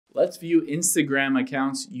Let's view Instagram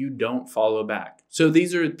accounts you don't follow back. So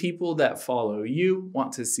these are people that follow you,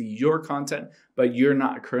 want to see your content, but you're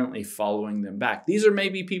not currently following them back. These are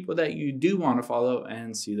maybe people that you do want to follow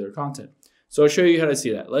and see their content. So I'll show you how to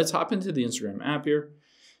see that. Let's hop into the Instagram app here,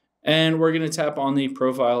 and we're going to tap on the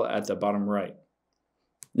profile at the bottom right.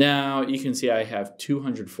 Now you can see I have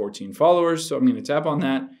 214 followers, so I'm going to tap on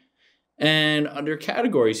that. And under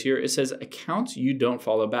categories here, it says accounts you don't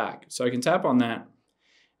follow back. So I can tap on that.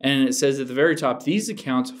 And it says at the very top, these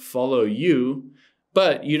accounts follow you,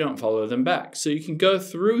 but you don't follow them back. So you can go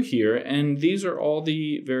through here, and these are all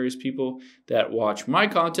the various people that watch my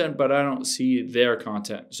content, but I don't see their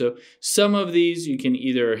content. So some of these you can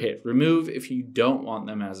either hit remove if you don't want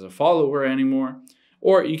them as a follower anymore,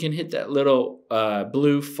 or you can hit that little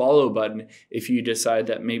blue follow button if you decide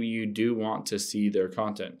that maybe you do want to see their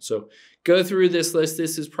content. So go through this list.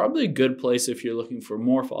 This is probably a good place if you're looking for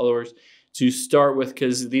more followers to start with,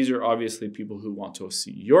 because these are obviously people who want to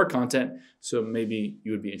see your content. So maybe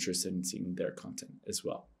you would be interested in seeing their content as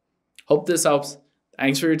well. Hope this helps.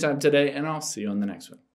 Thanks for your time today, and I'll see you on the next one.